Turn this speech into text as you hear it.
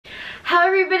Hello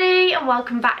everybody and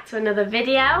welcome back to another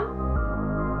video.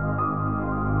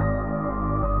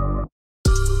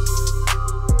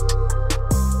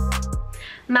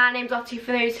 My name's Lottie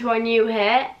for those who are new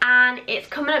here, and it's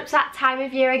coming up to that time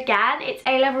of year again. It's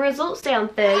A-level results day on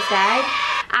Thursday,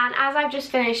 and as I've just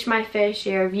finished my first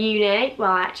year of uni,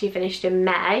 well I actually finished in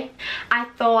May, I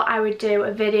thought I would do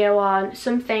a video on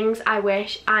some things I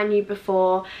wish I knew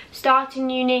before starting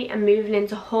uni and moving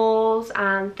into halls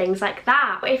and things like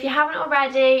that. But if you haven't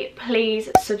already, please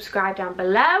subscribe down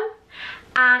below.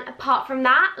 And apart from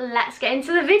that, let's get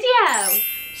into the video.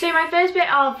 So my first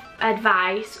bit of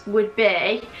advice would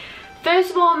be, first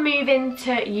of all, move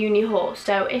into uni halls.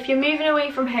 So if you're moving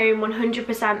away from home,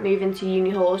 100% move into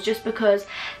uni halls, just because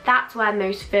that's where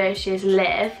most first years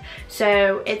live.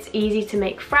 So it's easy to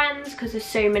make friends because there's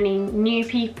so many new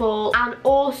people, and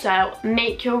also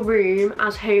make your room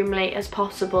as homely as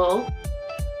possible.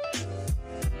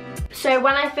 So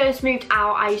when I first moved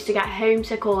out, I used to get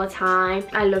homesick all the time.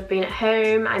 I love being at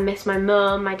home. I miss my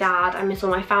mum, my dad, I miss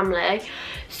all my family.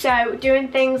 So doing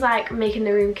things like making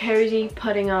the room cozy,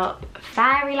 putting up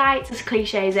fairy lights, as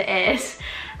cliche as it is,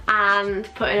 and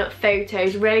putting up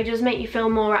photos really does make you feel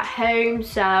more at home.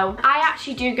 So I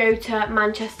actually do go to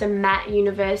Manchester Met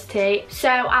University, so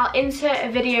I'll insert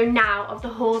a video now of the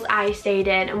halls I stayed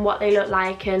in and what they look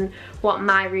like and what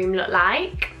my room looked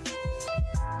like.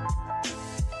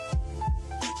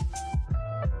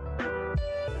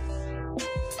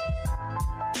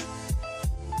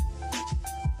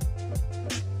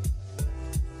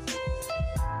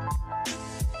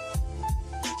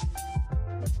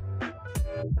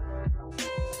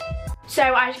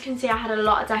 So as you can see, I had a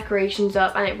lot of decorations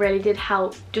up, and it really did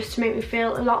help just to make me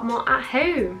feel a lot more at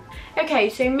home. Okay,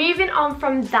 so moving on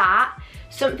from that,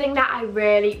 something that I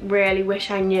really wish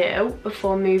I knew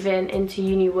before moving into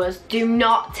uni was, do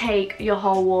not take your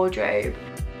whole wardrobe.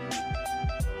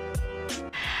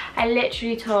 I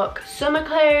literally took summer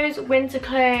clothes, winter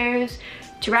clothes,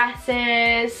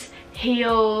 dresses,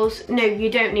 heels. No, you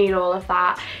don't need all of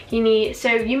that. You need,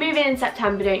 so you move in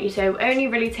September, don't you? So only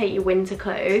really take your winter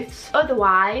clothes.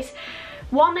 Otherwise,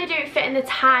 one, they don't fit in the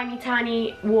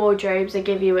tiny wardrobes they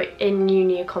give you in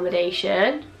uni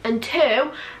accommodation, and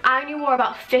two, I only wore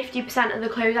about 50% of the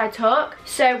clothes I took.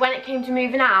 So when it came to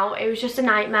moving out, it was just a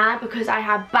nightmare because I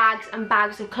had bags and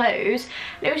bags of clothes,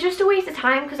 and it was just a waste of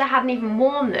time because I hadn't even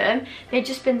worn them. They'd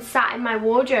just been sat in my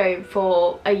wardrobe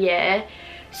for a year.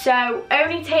 So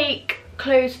only take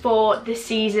clothes for the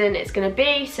season it's going to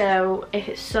be. So if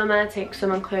it's summer, take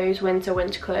summer clothes, winter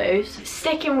clothes.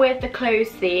 Sticking with the clothes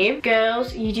theme,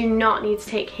 girls, you do not need to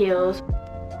take heels.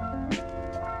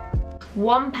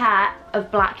 One pair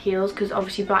of black heels, because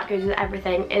obviously black goes with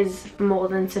everything, is more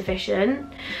than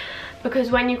sufficient.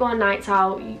 Because when you go on nights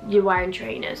out, you're wearing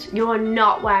trainers. You're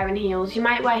not wearing heels. You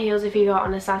might wear heels if you go out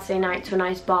on a Saturday night to a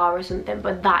nice bar or something,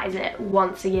 but that is it,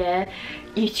 once a year.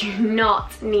 You do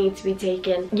not need to be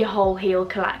taking your whole heel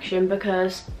collection,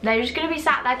 because they're just going to be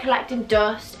sat there collecting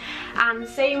dust. And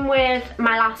same with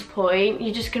my last point,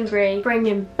 you're just going to be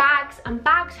bringing bags and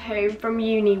bags home from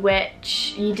uni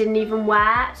which you didn't even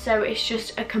wear, so it's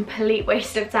just a complete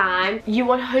waste of time. You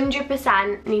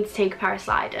 100% need to take a pair of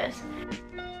sliders.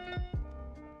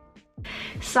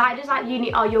 Sliders at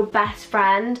uni are your best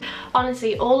friend.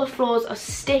 Honestly, all the floors are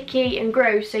sticky and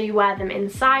gross, so you wear them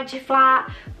inside your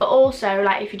flat, but also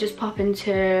like if you just pop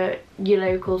into your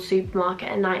local supermarket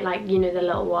at night, like, you know, the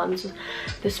little ones,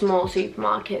 the small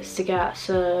supermarkets, to get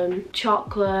some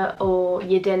chocolate or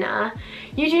your dinner,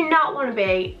 you do not want to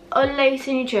be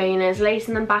unlacing your trainers,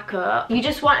 lacing them back up. You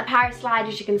just want a pair of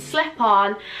sliders you can slip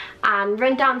on and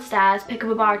run downstairs, pick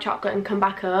up a bar of chocolate and come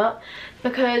back up.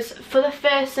 Because for the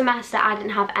first semester I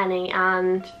didn't have any,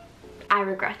 and I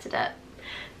regretted it,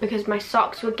 because my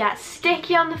socks would get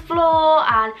sticky on the floor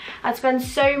and I'd spend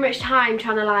so much time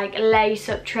trying to like lace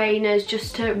up trainers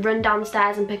just to run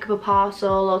downstairs and pick up a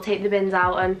parcel or take the bins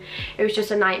out, and it was just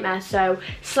a nightmare. So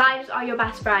sliders are your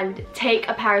best friend. Take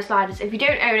a pair of sliders. If you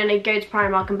don't own any, go to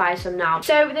Primark and buy some now.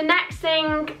 So the next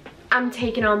thing I'm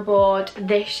taking on board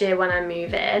this year when I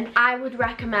move in, I would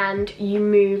recommend you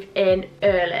move in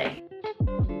early.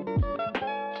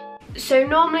 So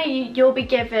normally you'll be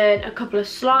given a couple of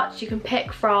slots you can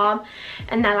pick from,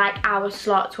 and they're like hour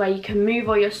slots where you can move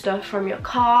all your stuff from your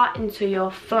car into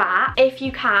your flat. If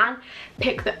you can,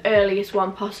 pick the earliest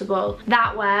one possible.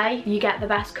 That way you get the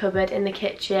best cupboard in the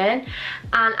kitchen.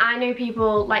 And I know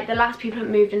people, like the last people that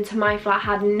moved into my flat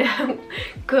had no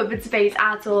cupboard space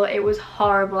at all. It was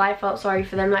horrible. I felt sorry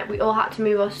for them. Like, we all had to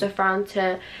move our stuff around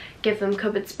to give them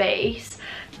cupboard space.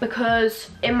 because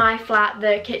in my flat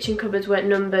the kitchen cupboards weren't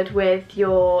numbered with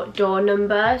your door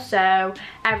number, so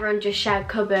everyone just shared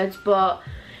cupboards, but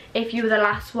if you were the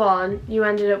last one you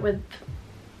ended up with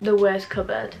the worst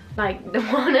cupboard, like the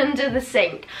one under the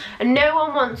sink, and no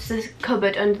one wants this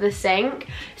cupboard under the sink.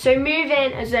 So move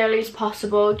in as early as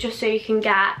possible just so you can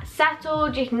get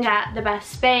settled, you can get the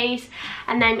best space,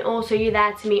 and then also you're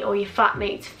there to meet all your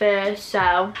flatmates first.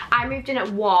 So I moved in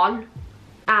at 1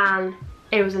 and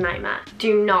it was a nightmare.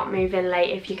 Do not move in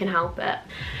late if you can help it.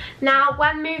 Now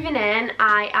when moving in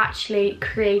I actually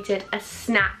created a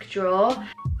snack drawer.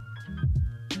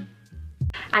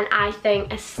 And I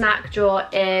think a snack drawer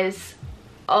is,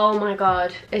 oh my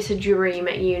god, it's a dream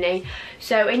at uni.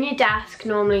 So in your desk,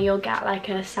 normally you'll get like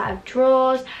a set of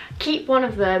drawers. Keep one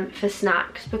of them for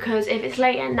snacks, because if it's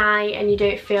late at night and you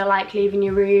don't feel like leaving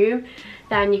your room,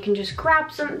 then you can just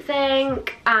grab something.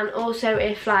 And also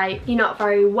if like you're not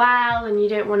very well and you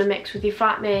don't want to mix with your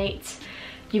flatmates,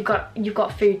 you've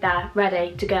got food there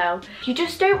ready to go. You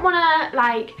just don't want to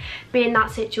like be in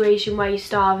that situation where you're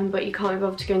starving but you can't be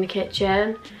bothered to go in the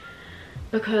kitchen,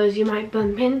 because you might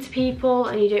bump into people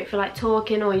and you don't feel like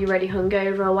talking, or you're really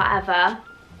hungover or whatever.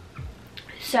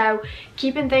 So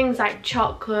keeping things like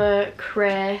chocolate,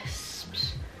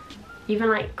 crisps, even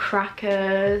like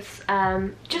crackers,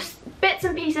 just bits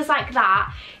and pieces like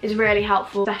that is really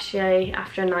helpful, especially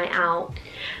after a night out.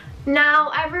 Now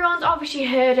everyone's obviously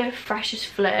heard of Freshers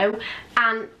flu,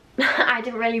 and I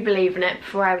didn't really believe in it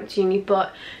before I went to uni,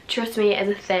 but trust me, it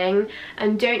is a thing,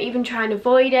 and don't even try and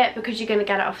avoid it, because you're going to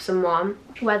get it off someone,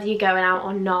 whether you're going out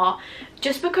or not.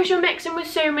 Just because you're mixing with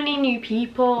so many new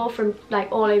people from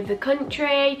like all over the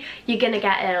country, you're going to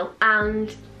get ill,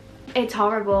 and it's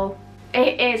horrible.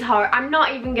 It is horrible. I'm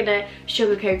not even gonna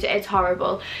sugarcoat it, it's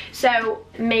horrible. So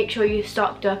make sure you're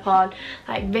stocked up on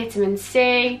like vitamin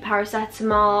C,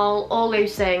 paracetamol, all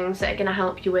those things that are gonna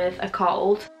help you with a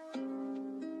cold.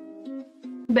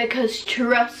 Because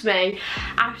trust me,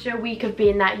 after a week of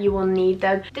being there, you will need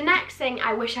them. The next thing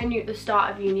I wish I knew at the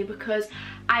start of uni, because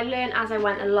I learned as I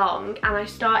went along, and I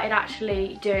started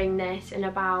actually doing this in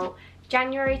about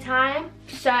January time.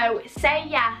 So say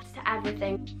yes to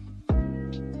everything.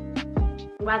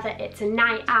 Whether it's a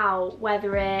night out,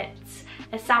 whether it's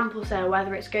a sample sale,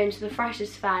 whether it's going to the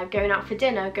Freshers Fair, going out for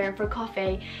dinner, going for a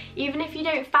coffee, even if you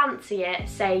don't fancy it,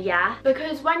 say yeah.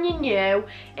 Because when you're new,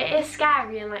 it is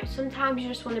scary, and like sometimes you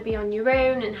just want to be on your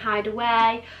own and hide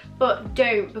away, but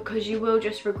don't, because you will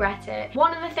just regret it.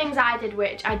 One of the things I did,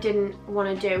 which I didn't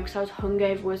want to do because I was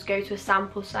hungover, was go to a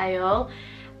sample sale.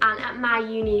 And at my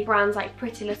uni, brands like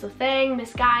Pretty Little Thing,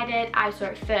 Misguided, I Saw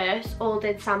It First, all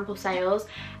did sample sales.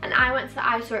 And I went to the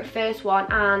I Saw It First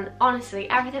one, and honestly,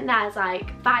 everything there is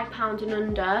like £5 and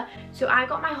under. So I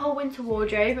got my whole winter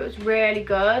wardrobe, it was really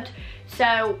good.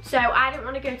 So I didn't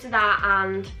want to go to that,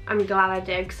 and I'm glad I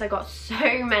did, because I got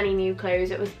so many new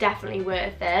clothes. It was definitely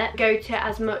worth it. Go to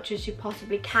as much as you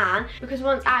possibly can, because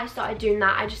once I started doing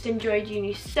that, I just enjoyed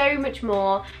uni so much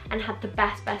more and had the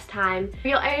best time.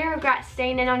 You'll only regret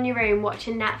staying in on your own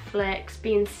watching Netflix,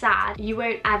 being sad. You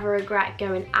won't ever regret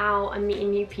going out and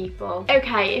meeting new people.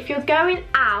 Okay, if you're going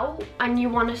out and you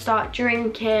want to start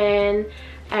drinking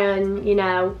and, you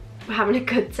know, having a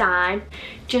good time,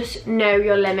 just know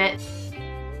your limits,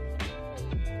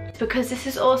 because this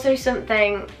is also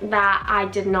something that I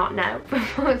did not know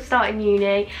before starting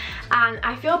uni, and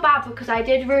I feel bad because I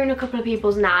did ruin a couple of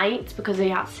people's nights because they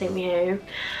had to take me home.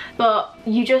 But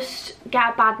you just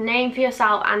get a bad name for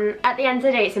yourself, and at the end of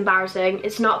the day it's embarrassing.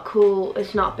 It's not cool,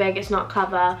 it's not big, it's not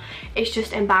clever, it's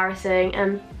just embarrassing,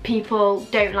 and people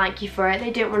don't like you for it. They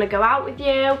don't want to go out with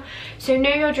you. So know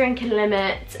your drinking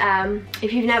limits.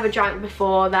 If you've never drank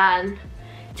before, then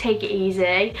take it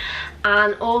easy.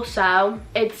 And also,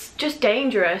 it's just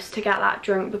dangerous to get that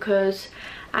drunk, because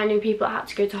I knew people that had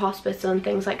to go to hospital and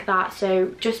things like that.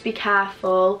 So just be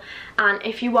careful, and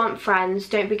if you want friends,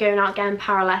 don't be going out getting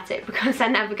paralytic, because they're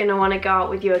never going to want to go out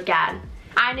with you again.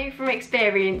 I know from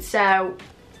experience, so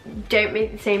don't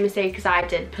make the same mistake as I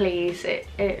did, please.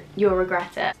 You'll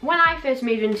regret it. When I first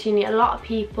moved into uni, a lot of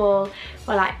people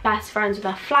were like best friends with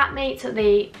their flatmates that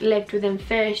they lived with in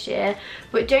first year,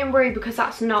 but don't worry, because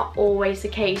that's not always the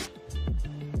case.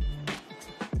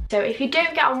 So if you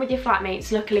don't get on with your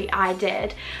flatmates, luckily I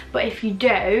did, but if you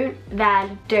don't,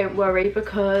 then don't worry,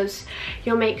 because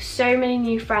you'll make so many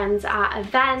new friends at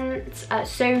events, at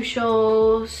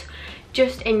socials,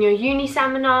 just in your uni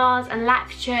seminars and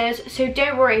lectures. So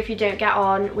don't worry if you don't get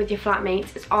on with your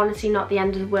flatmates. It's honestly not the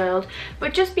end of the world,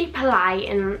 but just be polite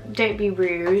and don't be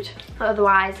rude,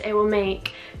 otherwise it will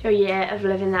make your year of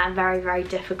living there very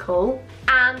difficult.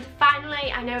 And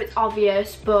finally, I know it's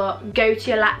obvious, but go to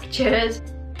your lectures.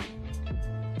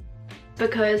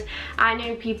 because I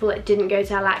know people that didn't go to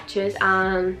their lectures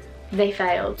and they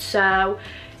failed. So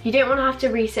you don't want to have to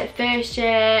resit first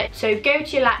year. So go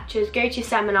to your lectures, go to your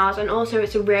seminars, and also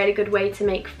it's a really good way to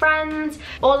make friends.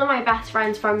 All of my best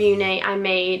friends from uni I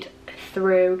made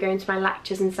through going to my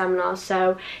lectures and seminars,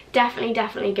 so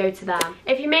definitely go to them.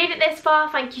 If you made it this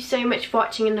far, thank you so much for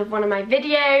watching another one of my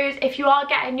videos. If you are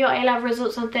getting your A-level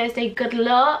results on Thursday, good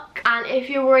luck. And if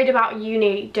you're worried about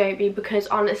uni, don't be, because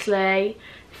honestly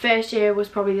first year was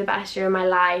probably the best year of my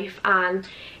life, and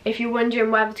if you're wondering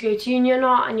whether to go to uni or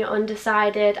not and you're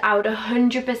undecided, I would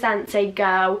 100% say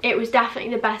go. It was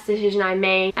definitely the best decision I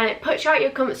made, and it puts you out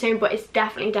your comfort zone, but it's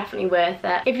definitely worth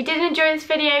it. If you did enjoy this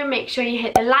video, make sure you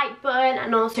hit the like button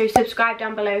and also subscribe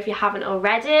down below if you haven't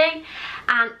already.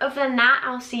 And other than that,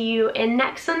 I'll see you in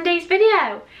next Sunday's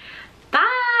video.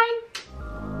 Bye!